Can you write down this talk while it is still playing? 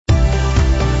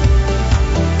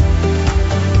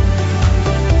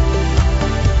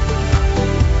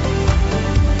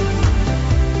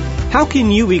How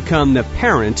can you become the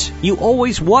parent you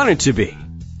always wanted to be?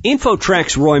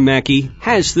 InfoTrack's Roy Mackey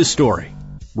has the story.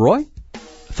 Roy?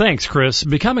 Thanks, Chris.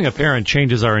 Becoming a parent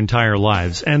changes our entire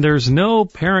lives, and there's no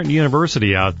parent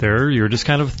university out there. You're just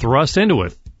kind of thrust into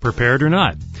it, prepared or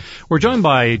not. We're joined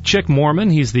by Chick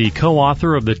Moorman. He's the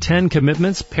co-author of the 10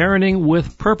 Commitments, Parenting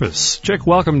with Purpose. Chick,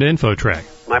 welcome to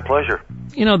InfoTrack. My pleasure.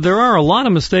 You know, there are a lot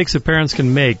of mistakes that parents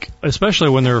can make,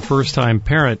 especially when they're a first-time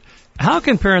parent. How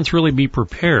can parents really be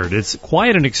prepared? It's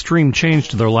quite an extreme change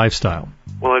to their lifestyle.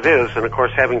 Well, it is, and of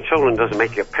course having children doesn't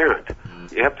make you a parent.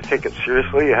 You have to take it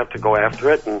seriously, you have to go after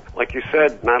it, and like you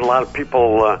said, not a lot of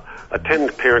people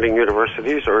attend parenting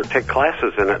universities or take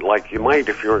classes in it like you might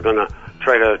if you were going to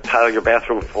try to tile your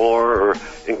bathroom floor or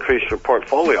increase your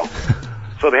portfolio.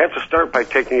 So they have to start by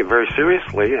taking it very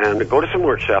seriously and go to some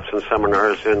workshops and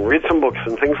seminars and read some books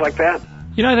and things like that.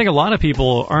 You know, I think a lot of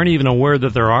people aren't even aware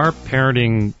that there are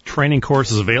parenting training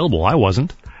courses available. I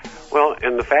wasn't. Well,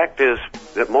 and the fact is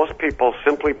that most people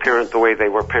simply parent the way they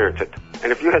were parented.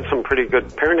 And if you had some pretty good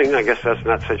parenting, I guess that's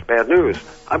not such bad news.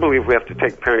 I believe we have to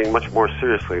take parenting much more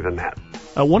seriously than that.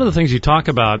 One of the things you talk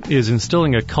about is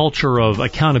instilling a culture of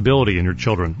accountability in your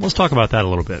children. Let's talk about that a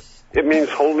little bit. It means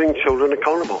holding children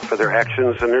accountable for their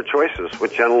actions and their choices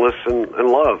with gentleness and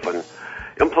love, and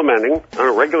implementing on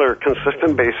a regular,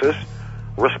 consistent basis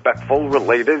respectful,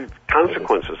 related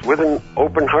consequences with an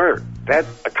open heart. That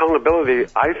accountability,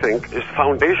 I think, is the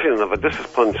foundation of a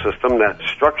discipline system that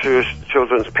structures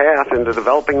children's path into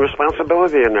developing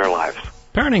responsibility in their lives.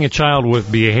 Parenting a child with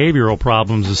behavioral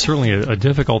problems is certainly a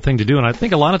difficult thing to do, and I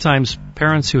think a lot of times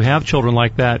parents who have children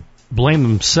like that blame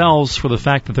themselves for the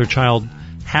fact that their child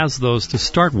has those to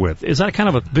start with. Is that kind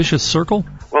of a vicious circle?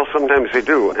 Well, sometimes they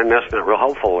do, and that's not real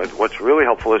helpful. What's really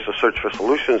helpful is to search for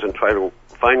solutions and try to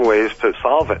find ways to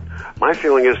solve it. My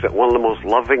feeling is that one of the most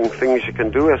loving things you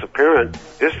can do as a parent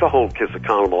is to hold kids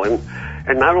accountable, and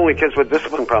not only kids with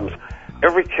discipline problems.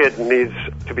 Every kid needs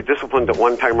to be disciplined at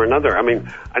one time or another. I mean,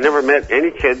 I never met any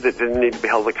kid that didn't need to be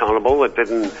held accountable, that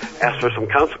didn't ask for some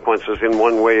consequences in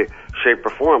one way, shape,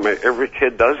 or form. Every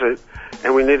kid does it,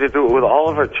 and we need to do it with all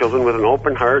of our children with an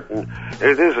open heart, and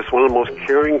it's one of the most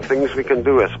caring things we can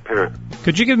do as a parent.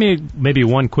 Could you give me maybe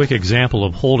one quick example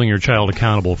of holding your child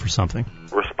accountable for something?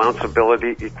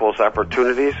 Responsibility equals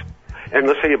opportunities. And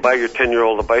let's say you buy your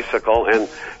 10-year-old a bicycle and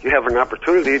you have an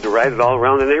opportunity to ride it all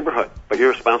around the neighborhood. But your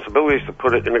responsibility is to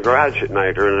put it in the garage at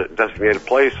night or in a designated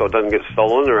place so it doesn't get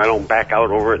stolen, or I don't back out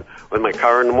over it with my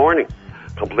car in the morning.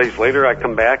 A couple days later I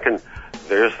come back and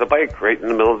there's the bike right in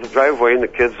the middle of the driveway and the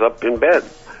kid's up in bed.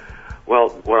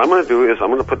 Well, what I'm going to do is I'm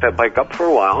going to put that bike up for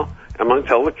a while. I'm going to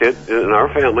tell the kid in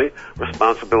our family,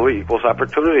 responsibility equals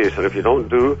opportunities. And if you don't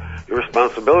do your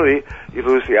responsibility, you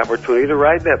lose the opportunity to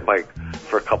ride that bike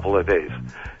for a couple of days.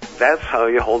 That's how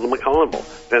you hold them accountable.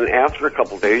 Then after a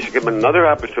couple of days, you give them another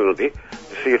opportunity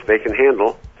to see if they can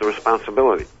handle the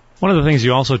responsibility. One of the things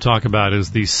you also talk about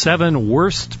is the 7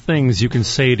 worst things you can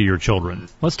say to your children.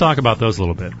 Let's talk about those a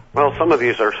little bit. Well, some of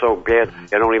these are so bad,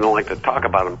 I don't even like to talk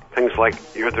about them. Things like,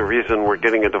 you're the reason we're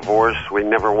getting a divorce, we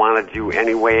never wanted you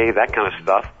anyway, that kind of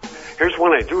stuff. Here's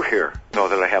one I do hear, though,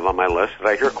 that I have on my list, that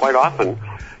I hear quite often,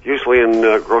 usually in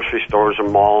grocery stores or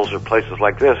malls or places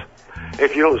like this.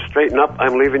 If you don't straighten up,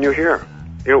 I'm leaving you here.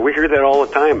 You know, we hear that all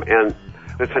the time, and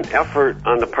it's an effort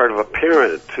on the part of a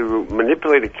parent to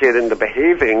manipulate a kid into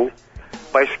behaving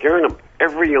by scaring them.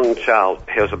 Every young child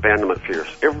has abandonment fears.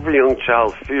 Every young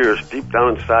child fears deep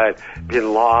down inside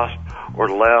being lost or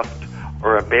left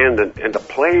or abandoned. And to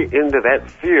play into that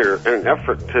fear in an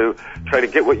effort to try to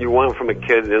get what you want from a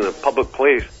kid in a public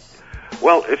place,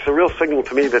 well, it's a real signal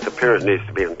to me that the parent needs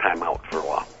to be in timeout for a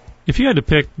while. If you had to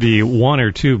pick the 1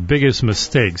 or 2 biggest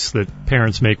mistakes that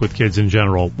parents make with kids in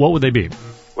general, what would they be?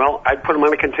 Well, I'd put them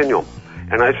on a continuum.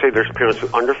 And I'd say there's parents who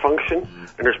underfunction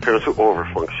and there's parents who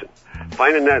overfunction.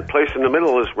 Finding that place in the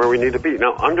middle is where we need to be.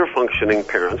 Now, underfunctioning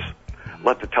parents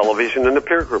let the television and the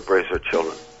peer group raise their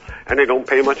children, and they don't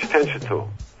pay much attention to them.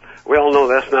 We all know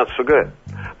that's not so good.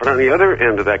 But on the other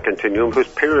end of that continuum, there's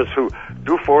parents who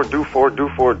do for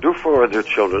their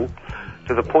children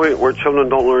to the point where children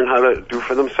don't learn how to do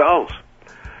for themselves.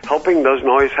 Helping doesn't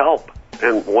always help.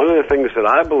 And one of the things that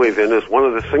I believe in is one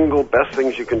of the single best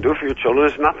things you can do for your children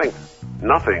is nothing.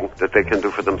 Nothing that they can do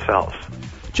for themselves.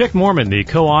 Chick Moorman, the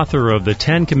co-author of the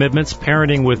 10 Commitments,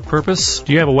 Parenting with Purpose.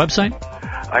 Do you have a website?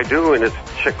 I do, and it's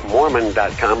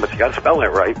chickmoorman.com, but you got to spell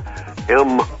that right.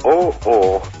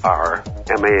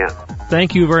 Moorman.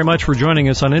 Thank you very much for joining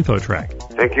us on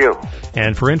InfoTrack. Thank you.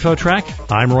 And for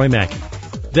InfoTrack, I'm Roy Mackey.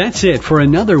 That's it for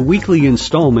another weekly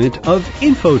installment of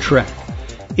InfoTrack.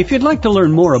 If you'd like to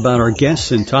learn more about our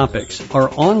guests and topics,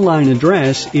 our online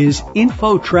address is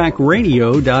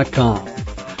infotrackradio.com.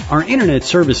 Our internet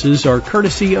services are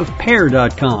courtesy of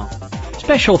Pair.com.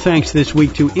 Special thanks this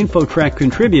week to InfoTrack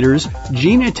contributors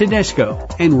Gina Tedesco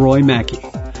and Roy Mackey.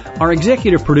 Our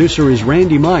executive producer is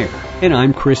Randy Meyer, and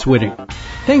I'm Chris Whitting.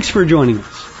 Thanks for joining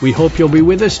us. We hope you'll be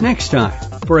with us next time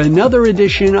for another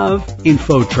edition of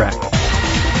InfoTrack.